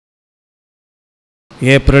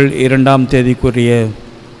April 2ஆம் தேதிக்குரிய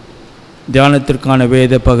தியானத்திற்கான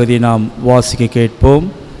வேத பகுதி நாம் வாசிக்க கேட்போம்.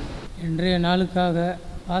 இன்றைய நாளுக்காக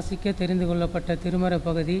வாசிக்க தெரிந்து கொள்ளப்பட்ட திருமறை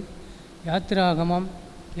பகுதி யாத்திராகமம்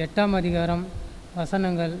 8ஆம் அதிகாரம்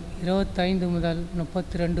வசனங்கள் 25 முதல்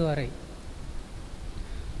 32 வரை.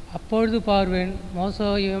 அப்பொழுது பார்வேன்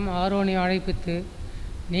மோசேயையும் ஆரோனையும் அழைப்பித்து,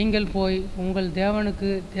 நீங்கள் போய் உங்கள் தேவனுக்கு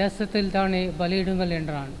தேசத்தில் தானே பலியிடுங்கள்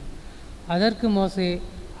என்றான். அதற்கு மோசே,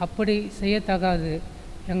 அப்படி செய்யத்தகாது.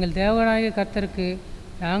 எங்கள் தேவனாகிய கர்த்தருக்கு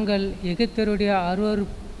நாங்கள் எகிப்தியருடைய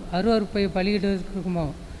அருவருப்பை பலியிடுவதற்குமோ?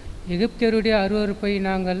 எகிப்தியருடைய அருவருப்பை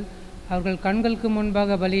நாங்கள் அவர்கள் கண்களுக்கு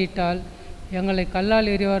முன்பாக பலியிட்டால் எங்களை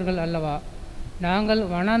கல்லால் எறிவார்கள் அல்லவா? நாங்கள்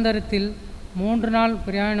வனாந்தரத்தில் 3 நாள்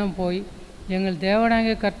பிரயாணம் போய் எங்கள்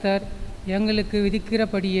தேவனாகிய கர்த்தர் எங்களுக்கு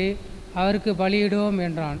விதிக்கிறபடியே அவருக்கு பலியிடுவோம்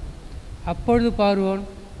என்றான். அப்பொழுது பார்வோன்,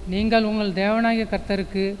 நீங்கள் உங்கள் தேவனாகிய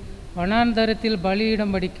கர்த்தருக்கு வனாந்தரத்தில்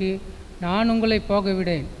பலியிடும்படிக்கு நான் உங்களை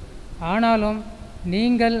போகவிடேன். ஆனாலும்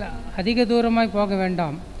நீங்கள் அதிக தூரமாய் போக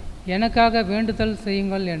வேண்டாம், எனக்காக வேண்டுதல்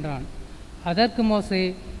செய்யுங்கள் என்றான். அதற்கு மோசே,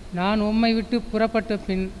 நான் உம்மை விட்டு புறப்பட்ட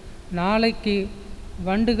பின் நாளைக்கு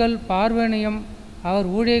வண்டுகள் பார்வனையும் அவர்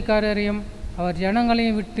ஊழியக்காரரையும் அவர்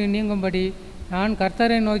ஜனங்களையும் விட்டு நீங்கும்படி நான்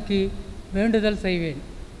கர்த்தரை நோக்கி வேண்டுதல் செய்வேன்.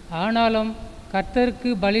 ஆனாலும் கர்த்தருக்கு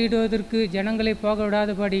பலியிடுவதற்கு ஜனங்களை போக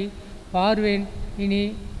விடாதபடி பார்வேன் இனி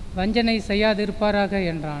வஞ்சனை செய்யாதிருப்பாராக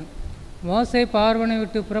என்றான். மோசே பார்வனை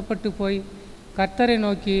விட்டு புறப்பட்டு போய் கர்த்தரை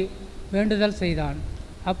நோக்கி வேண்டுதல் செய்தான்.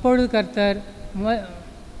 அப்பொழுது கர்த்தர்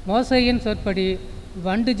மோசேயின் சொற்படி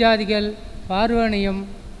வண்டு ஜாதிகள் பார்வனையும்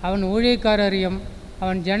அவன் ஊழியக்காரரையும்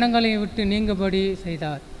அவன் ஜனங்களையும் விட்டு நீங்கும்படி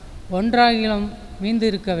செய்தார். ஒன்றாகிலும் மீந்து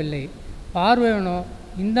இருக்கவில்லை. பார்வனோ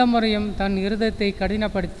இந்த முறையும் தன் இருதயத்தை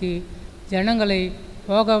கடினப்படுத்தி ஜனங்களை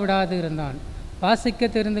போக விடாது இருந்தான். வாசிக்க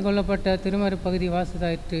தெரிந்து கொள்ளப்பட்ட திருமறை பகுதி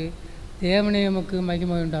வாசித்தாயிற்று. தேவனே உமக்கு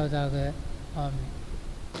மகிமை உண்டாவதாக. ஆமென்.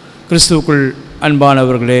 கிறிஸ்துவுக்குள்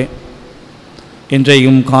அன்பானவர்களே,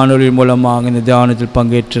 இன்றையும் காணொலி மூலமாக இந்த தியானத்தில்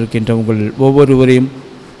பங்கேற்றிருக்கின்ற உங்கள் ஒவ்வொருவரையும்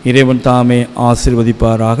இறைவன் தாமே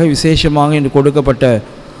ஆசீர்வதிப்பாராக. விசேஷமாக இன்று கொடுக்கப்பட்ட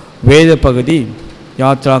வேத பகுதி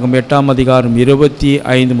யாத்திராகமம் 8ஆம் அதிகாரம்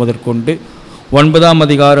 25 முதற்கொண்டு 9ஆம்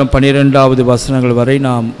அதிகாரம் 12வது வசனங்கள் வரை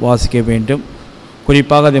நாம் வாசிக்க வேண்டும்.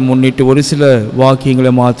 குறிப்பாக அதை முன்னிட்டு ஒரு சில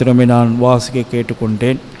வாக்கியங்களை மாத்திரமே நான் வாசிக்க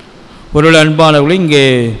கேட்டுக்கொண்டேன். ஒரு அன்பானவர்களே, இங்கே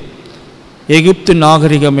எகிப்து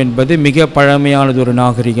நாகரிகம் என்பது மிக பழமையானது ஒரு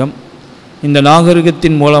நாகரிகம். இந்த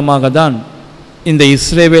நாகரிகத்தின் மூலமாக தான் இந்த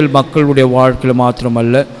இஸ்ரேல் மக்களுடைய வாழ்க்கையில்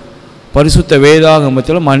மாத்திரமல்ல, பரிசுத்த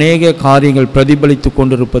வேதாகமத்திலும் அநேக காரியங்கள் பிரதிபலித்து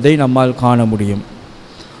கொண்டிருப்பதை நம்மால் காண முடியும்.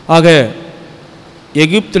 ஆக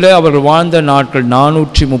எகிப்தில் அவர்கள் வாழ்ந்த நாட்கள்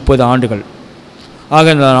 430 ஆண்டுகள். ஆக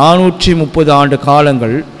இந்த 430 ஆண்டு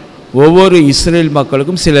காலங்கள் ஒவ்வொரு இஸ்ரேல்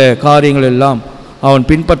மக்களுக்கும் சில காரியங்கள் எல்லாம் அவன்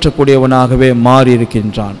பின்பற்றக்கூடியவனாகவே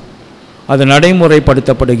மாறியிருக்கின்றான். அது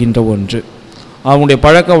நடைமுறைப்படுத்தப்படுகின்ற ஒன்று. அவனுடைய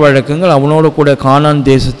பழக்க வழக்கங்கள் அவனோடு கூட கானான்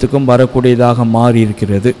தேசத்துக்கும் வரக்கூடியதாக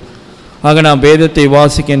மாறியிருக்கிறது. ஆக நாம் வேதத்தை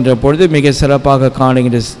வாசிக்கின்ற பொழுது மிக சிறப்பாக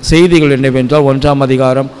காணுகின்ற செய்திகள் என்னவென்றால் 1ஆம்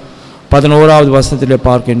அதிகாரம் 11வது வசனத்திலே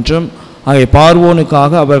பார்க்கின்றோம். ஆக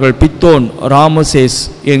பார்வோனுக்காக அவர்கள் பித்தோன், ராமசேஸ்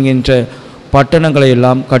என்கின்ற பட்டணங்களை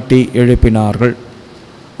எல்லாம் கட்டி எழுப்பினார்கள்.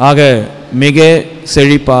 ஆக மிக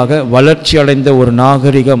செழிப்பாக வளர்ச்சி அடைந்த ஒரு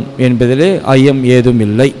நாகரிகம் என்பதிலே ஐயம் ஏதும்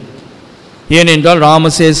இல்லை. ஏனென்றால்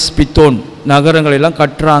ராமசேஸ், பித்தோன் நகரங்களெல்லாம்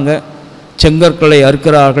கட்டுறாங்க, செங்கற்களை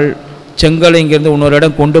அறுக்கிறார்கள். செங்கலை இங்கிருந்து இன்னொரு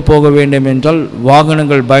இடம் கொண்டு போக வேண்டும் என்றால்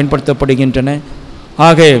வாகனங்கள் பயன்படுத்தப்படுகின்றன.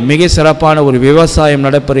 ஆக மிக சிறப்பான ஒரு விவசாயம்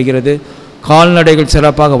நடைபெறுகிறது. கால்நடைகள்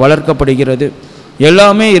சிறப்பாக வளர்க்கப்படுகிறது.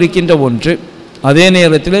 எல்லாமே இருக்கின்ற ஒன்று. அதே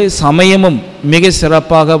நேரத்தில் சமயமும் மிக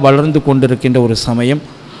சிறப்பாக வளர்ந்து கொண்டிருக்கின்ற ஒரு சமயம்.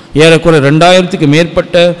 ஏறக்குறை 2000க்கு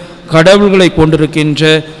மேற்பட்ட கடவுள்களை கொண்டிருக்கின்ற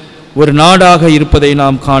ஒரு நாடாக இருப்பதை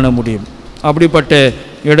நாம் காண முடியும். அப்படிப்பட்ட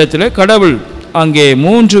இடத்துல கடவுள் அங்கே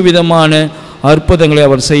 3 விதமான அற்புதங்களை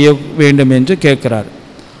அவர் செய்ய வேண்டும் என்று கேட்கிறார்.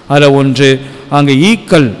 அதில் ஒன்று, அங்கே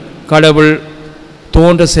ஈக்கள் கடவுள்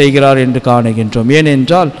தோன்ற செய்கிறார் என்று காணுகின்றோம்.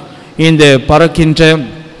 ஏனென்றால் இந்த பறக்கின்ற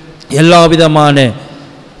எல்லா விதமான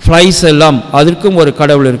ஃப்ளைஸ் எல்லாம் அதற்கும் ஒரு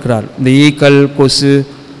கடவுள் இருக்கிறார். இந்த ஈக்கள், கொசு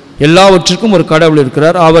எல்லாவற்றுக்கும் ஒரு கடவுள்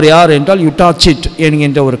இருக்கிறார். அவர் யார் என்றால் யுட்டாச்சிட்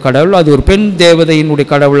என்கின்ற ஒரு கடவுள். அது ஒரு பெண் தேவதையினுடைய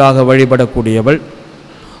கடவுளாக வழிபடக்கூடியவள்.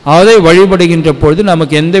 அதை வழிபடுகின்ற பொழுது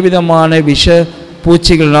நமக்கு எந்த விதமான விஷ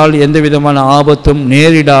பூச்சிகளினால் எந்த விதமான ஆபத்தும்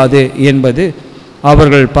நேரிடாது என்பது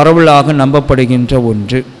அவர்கள் பரவலாக நம்பப்படுகின்ற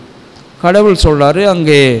ஒன்று. கடவுள் சொல்கிறாரு,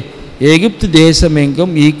 அங்கே எகிப்து தேசம்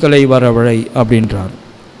எங்கும் ஈக்களை வரவழை அப்படின்றார்.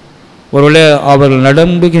 ஒருவேளை அவர்கள்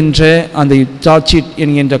நம்புகின்ற அந்த யுட்டாச்சிட்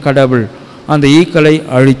என்கின்ற கடவுள் அந்த ஈக்களை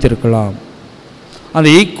அழித்திருக்கலாம். அந்த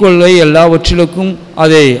ஈக்குவலை எல்லாவற்றிலுக்கும்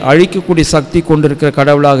அதை அழிக்கக்கூடிய சக்தி கொண்டிருக்கிற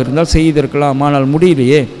கடவுளாக இருந்தால் செய்திருக்கலாம். ஆனால்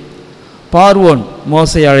முடியலையே. பார்வோன்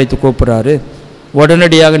மோசையை அழைத்து கூப்பிட்றாரு,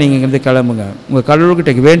 உடனடியாக நீங்கள் இங்கேருந்து கிளம்புங்க, உங்கள்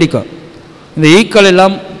கடவுள்கிட்ட வேண்டிக்கோ, இந்த ஈக்கள்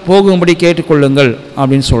எல்லாம் போகும்படி கேட்டுக்கொள்ளுங்கள்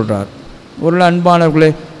அப்படின்னு சொல்கிறார். ஒரு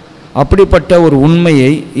அன்பானவர்களே, அப்படிப்பட்ட ஒரு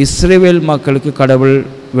உண்மையை இஸ்ரவேல் மக்களுக்கு கடவுள்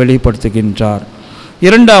வெளிப்படுத்துகின்றார்.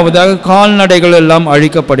 இரண்டாவதாக கால்நடைகள் எல்லாம்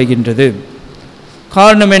அழிக்கப்படுகின்றது.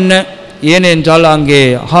 காரணம் என்ன? ஏனென்றால் அங்கே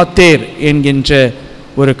ஹாத்தேர் என்கின்ற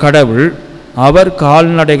ஒரு கடவுள், அவர்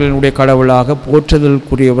கால்நடைகளினுடைய கடவுளாக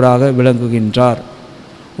போற்றுதலுக்குரியவராக விளங்குகின்றார்.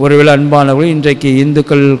 ஒருவேளை அன்பானவர்கள், இன்றைக்கு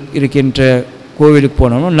இந்துக்கள் இருக்கின்ற கோவிலுக்கு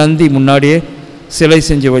போனோம்னா நந்தி முன்னாடியே சிலை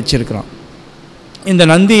செஞ்சு வச்சிருக்கிறான். இந்த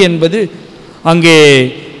நந்தி என்பது அங்கே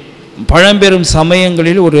பழம்பெரும்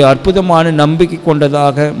சமயங்களில் ஒரு அற்புதமான நம்பிக்கை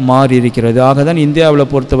கொண்டதாக மாறியிருக்கிறது. ஆக தான்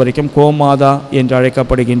இந்தியாவில் பொறுத்த வரைக்கும் கோமாதா என்று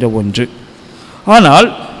அழைக்கப்படுகின்ற ஒன்று. ஆனால்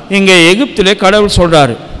இங்கே எகிப்திலே கடவுள்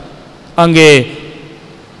சொல்கிறார், அங்கே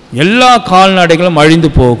எல்லா கால்நடைகளும் அழிந்து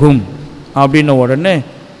போகும் அப்படின்ன உடனே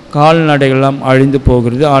கால்நடைகளெல்லாம் அழிந்து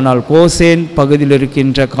போகிறது. ஆனால் கோசேன் பகுதியில்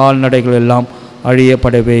இருக்கின்ற கால்நடைகள் எல்லாம்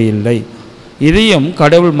அழியப்படவே இல்லை. இதையும்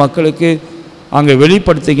கடவுள் மக்களுக்கு அங்கே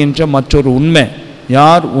வெளிப்படுத்துகின்ற மற்றொரு உண்மை,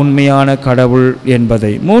 யார் உண்மையான கடவுள்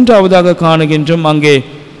என்பதை. மூன்றாவதாக காணுகின்றோம், அங்கே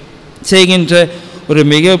செய்கின்ற ஒரு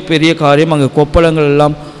மிகப்பெரிய காரியம், அங்கே கொப்பளங்கள்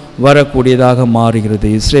எல்லாம் வரக்கூடியதாக மாறுகிறது.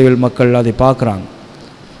 இஸ்ரேல் மக்கள் அதை பார்க்குறாங்க.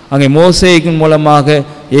 அங்கே மோசேயின் மூலமாக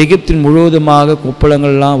எகிப்தின் முழுவதுமாக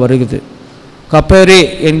கொப்பளங்கள்லாம் வருகிறது. கப்பரே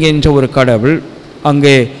என்கின்ற ஒரு கடவுள்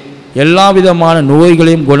அங்கே எல்லா விதமான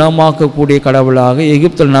நோய்களையும் குணமாக்கக்கூடிய கடவுளாக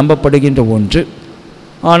எகிப்தில் நம்பப்படுகின்ற ஒன்று.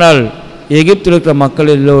 ஆனால் எகிப்தில் இருக்கிற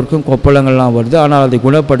மக்கள் எல்லோருக்கும் கொப்பளங்கள்லாம் வருது, ஆனால் அதை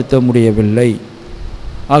குணப்படுத்த முடியவில்லை.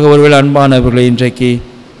 ஆக ஒருவேளை அன்பானவர்களை, இன்றைக்கு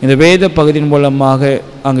இந்த வேத பகுதியின் மூலமாக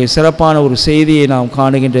அங்கே சிறப்பான ஒரு செய்தியை நாம்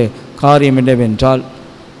காணுகின்ற காரியம் என்னவென்றால்,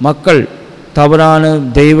 மக்கள் தவறான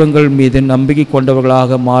தெய்வங்கள் மீது நம்பிக்கை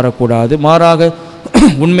கொண்டவர்களாக மாறக்கூடாது, மாறாக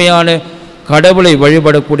உண்மையான கடவுளை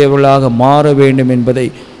வழிபடக்கூடியவர்களாக மாற வேண்டும் என்பதை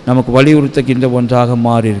நமக்கு வலியுறுத்துகின்ற ஒன்றாக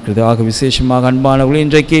மாறியிருக்கிறது. ஆக விசேஷமாக அன்பானவர்கள்,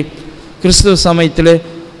 இன்றைக்கு கிறிஸ்துவ சமயத்தில்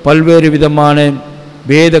பல்வேறு விதமான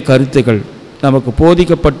வேத கருத்துக்கள் நமக்கு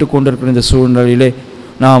போதிக்கப்பட்டு கொண்டிருக்கிற இந்த சூழ்நிலையிலே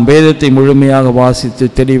நாம் வேதத்தை முழுமையாக வாசித்து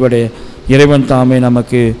தெளிவடைய இறைவன் தாமே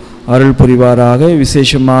நமக்கு அருள் புரிவாராக.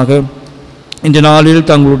 விசேஷமாக இந்த நாளில்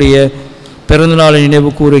தங்களுடைய பிறந்தநாளை நினைவு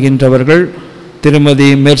கூறுகின்றவர்கள் திருமதி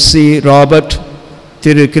மெர்சி ராபர்ட்,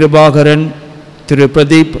 திரு கிருபாகரன், திரு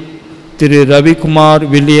பிரதீப், திரு ரவிக்குமார்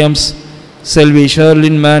வில்லியம்ஸ், செல்வி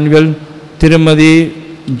ஷர்லின் மேனுவல், திருமதி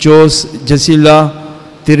ஜோஸ் ஜெசிலா,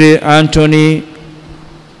 திரு ஆண்டோனி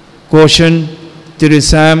கோஷன், திரு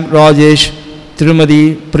சாம் ராஜேஷ், திருமதி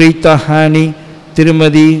பிரீதா ஹானி,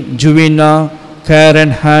 திருமதி ஜுவினா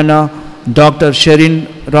கேரன் ஹானா, டாக்டர் ஷெரின்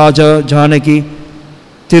ராஜா ஜானகி,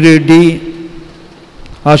 திரு டி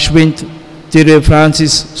அஸ்விந்த், திரு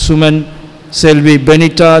பிரான்சிஸ் சுமன், செல்வி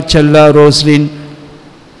பெனிட்டா செல்லா ரோஸ்லின்,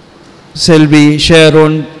 செல்வி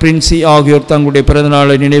ஷேரோன் பிரின்சி ஆகியோர் தங்களுடைய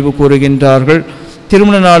பிறந்தநாளை நினைவு கூறுகின்றார்கள்.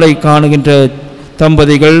 திருமண நாளை காணுகின்ற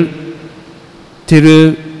தம்பதிகள்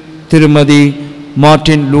திருமதி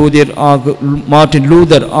மார்ட்டின்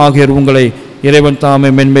லூதர் ஆகியோர் உங்களை இறைவன் தாமே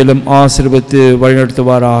மென்மேலும் ஆசீர்வதித்து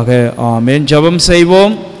வழிநடத்துவாராக. ஆமென். ஜெபம்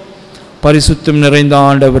செய்வோம். பரிசுத்தம் நிறைந்த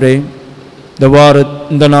ஆண்டவரே,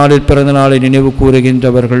 இந்த நாளில் பிறந்த நாளை நினைவு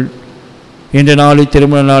கூறுகின்றவர்கள், இந்த நாளில்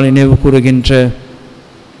திருமண நாளை நினைவு கூறுகின்ற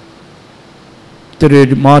திரு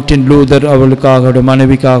மார்ட்டின் லூதர் அவர்களுக்காக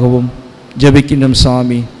மனைவிக்காகவும் ஜெபிக்கின்றோம்.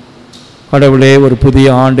 சாமி கடவுளே, ஒரு புதிய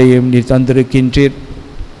ஆண்டையும் நீர் தந்திருக்கின்றீர்.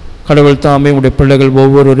 கடவுள் தாமே உடைய பிள்ளைகள்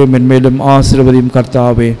ஒவ்வொருவரும் மென்மேலும் ஆசீர்வதியும்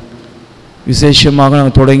கர்த்தாவே. விசேஷமாக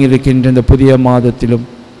நாங்கள் தொடங்கியிருக்கின்ற இந்த புதிய மாதத்திலும்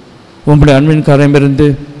உங்களுடைய அன்பின் கரமிருந்து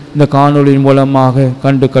இந்த காணொலியின் மூலமாக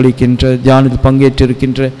கண்டு கழிக்கின்ற தியானத்தில்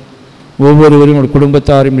பங்கேற்றிருக்கின்ற ஒவ்வொருவரும் ஒரு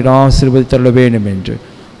குடும்பத்தாரையும் நீர் ஆசீர்வதித்தள்ள வேண்டும் என்று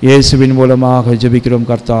இயேசுவின் மூலமாக ஜெபிக்கிறோம்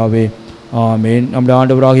கர்த்தாவே. ஆமேன். நம்முடைய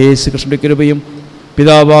ஆண்டவராக இயேசு கிறிஸ்துவின் கிருபையும்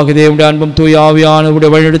பிதாவாகிய தேவனுடைய அன்பும் தூய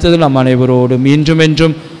ஆவியானவருடைய வழிநடத்துதல் நம் அனைவரோடும் இன்றும்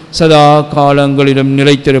என்றும் சதா காலங்களிலும்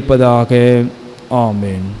நிலைத்திருப்பதாக.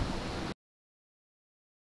 ஆமேன்.